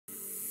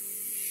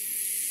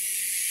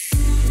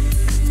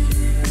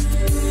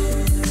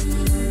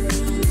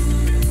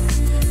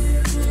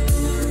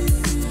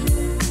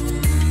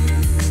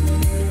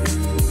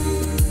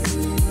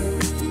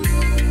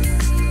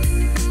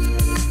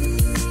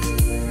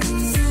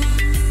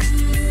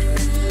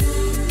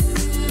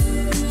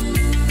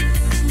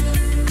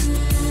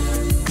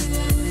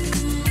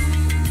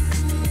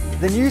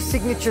The New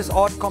Signatures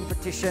art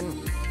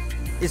competition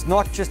is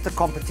not just a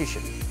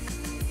competition.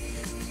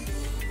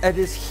 It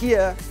is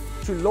here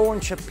to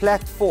launch a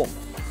platform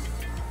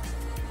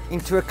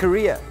into a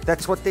career.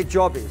 That's what their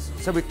job is.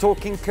 So we're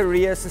talking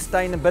career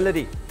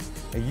sustainability.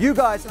 You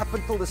guys up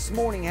until this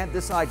morning had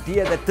this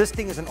idea that this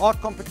thing is an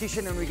art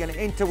competition and we're going to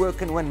enter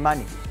work and win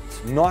money.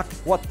 It's not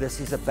what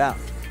this is about.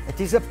 It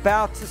is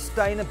about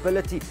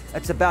sustainability.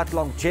 It's about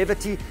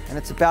longevity and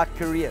it's about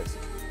careers.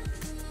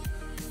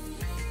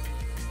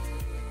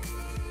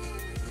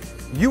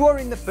 You are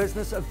in the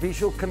business of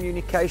visual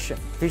communication,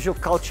 visual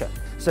culture.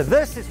 So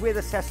this is where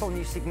the Sasol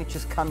New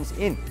Signatures comes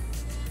in,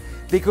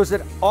 because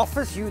it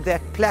offers you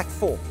that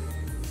platform,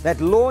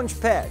 that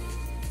launch pad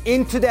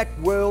into that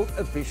world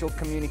of visual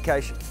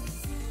communication.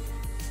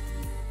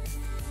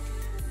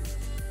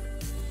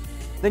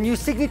 The New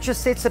Signature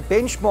sets a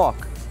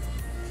benchmark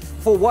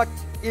for what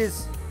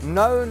is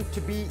known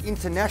to be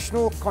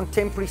international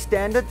contemporary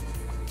standard.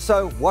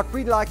 So what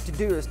we'd like to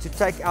do is to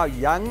take our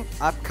young,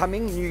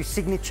 upcoming new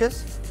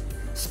signatures,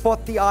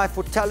 spot the eye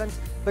for talent,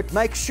 but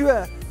make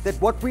sure that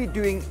what we're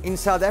doing in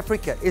South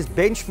Africa is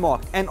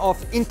benchmark and of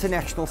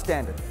international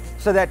standard.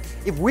 So that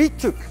if we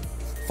took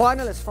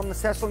finalists from the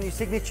Sasol New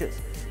Signatures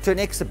to an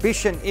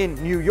exhibition in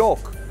New York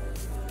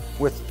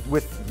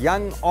with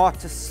young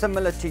artists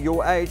similar to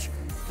your age,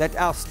 that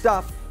our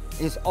stuff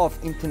is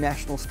of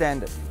international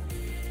standard.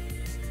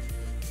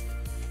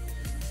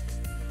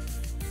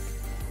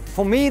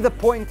 For me, the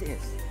point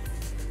is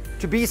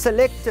to be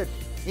selected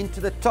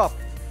into the top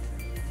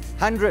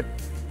 100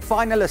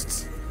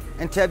 finalists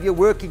and to have your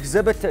work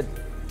exhibited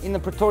in the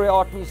Pretoria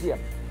Art Museum,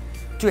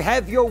 to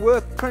have your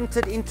work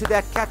printed into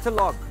that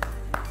catalogue.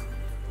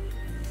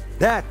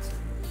 That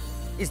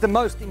is the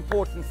most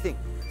important thing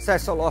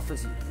Sasol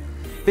offers you.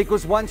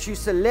 Because once you're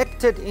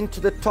selected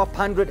into the top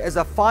 100 as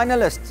a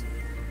finalist,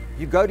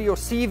 you go to your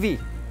CV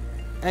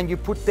and you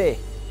put there,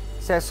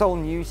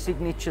 Sasol New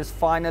Signatures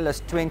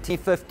finalist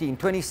 2015,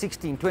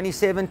 2016,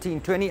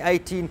 2017,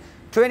 2018,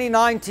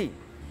 2019,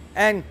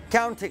 and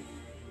counting.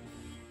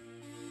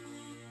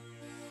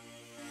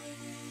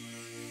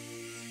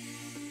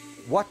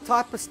 What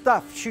type of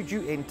stuff should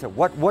you enter?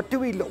 What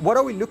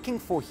are we looking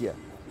for here?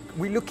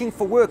 We're looking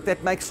for work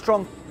that makes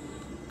strong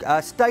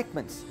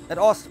statements, that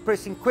asks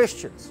pressing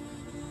questions.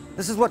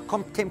 This is what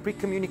contemporary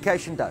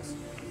communication does.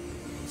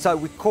 So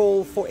we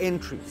call for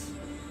entries,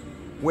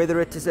 whether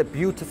it is a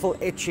beautiful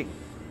etching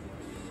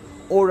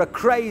or a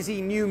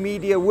crazy new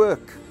media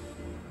work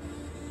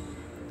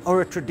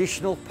or a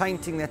traditional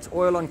painting that's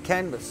oil on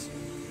canvas.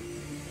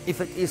 If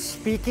it is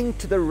speaking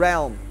to the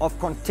realm of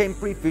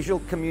contemporary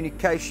visual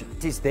communication,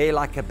 it is there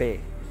like a bear,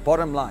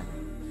 bottom line.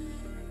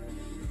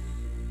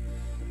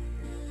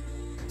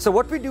 So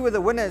what we do with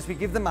the winner is we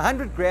give them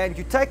 100 grand,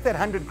 you take that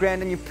 100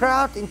 grand and you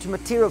plow out into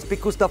materials,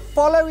 because the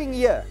following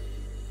year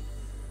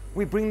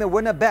we bring the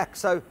winner back.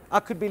 So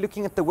I could be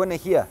looking at the winner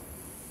here.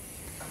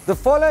 The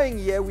following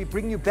year we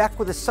bring you back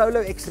with a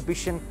solo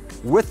exhibition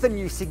with the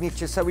New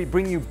Signature, so we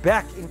bring you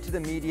back into the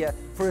media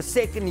for a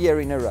second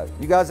year in a row.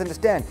 You guys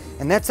understand?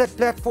 And that's that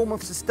platform of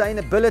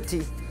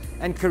sustainability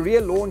and career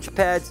launch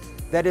pads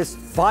that is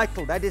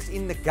vital, that is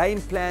in the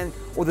game plan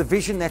or the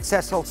vision that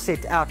Sasol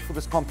set out for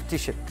this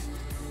competition.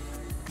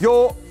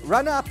 Your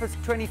runner-up is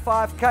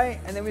 25k,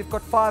 and then we've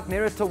got 5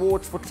 merit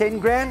awards for 10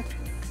 grand.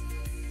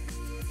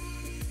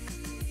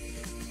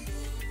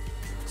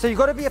 So you've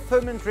got to be a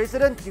permanent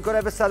resident, you've got to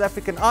have a South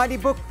African ID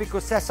book,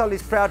 because Sasol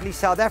is proudly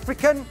South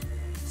African,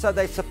 so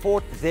they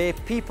support their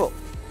people.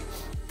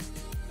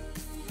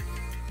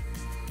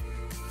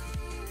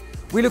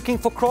 We're looking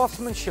for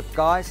craftsmanship,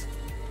 guys.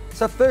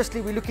 So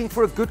firstly, we're looking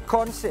for a good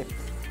concept.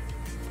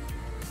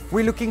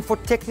 We're looking for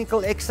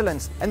technical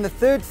excellence. And the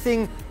third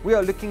thing we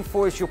are looking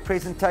for is your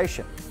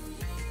presentation.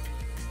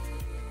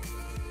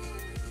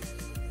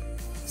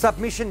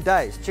 Submission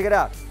days, check it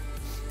out.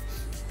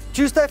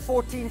 Tuesday,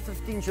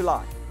 15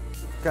 July.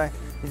 Okay,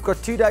 you've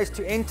got 2 days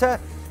to enter.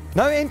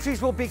 No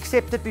entries will be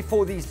accepted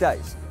before these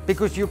days,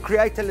 because you'll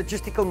create a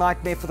logistical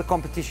nightmare for the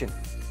competition.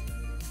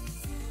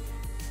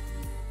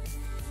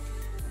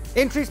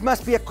 Entries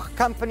must be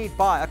accompanied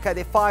by, okay,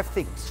 there are 5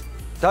 things.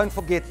 Don't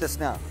forget this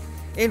now.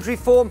 Entry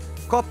form,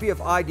 copy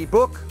of ID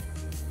book,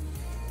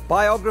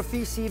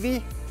 biography,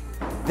 CV,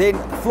 then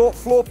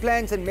floor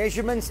plans and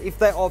measurements if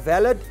they are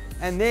valid,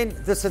 and then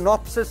the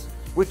synopsis,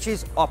 which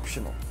is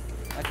optional.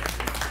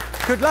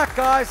 Okay. Good luck,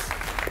 guys.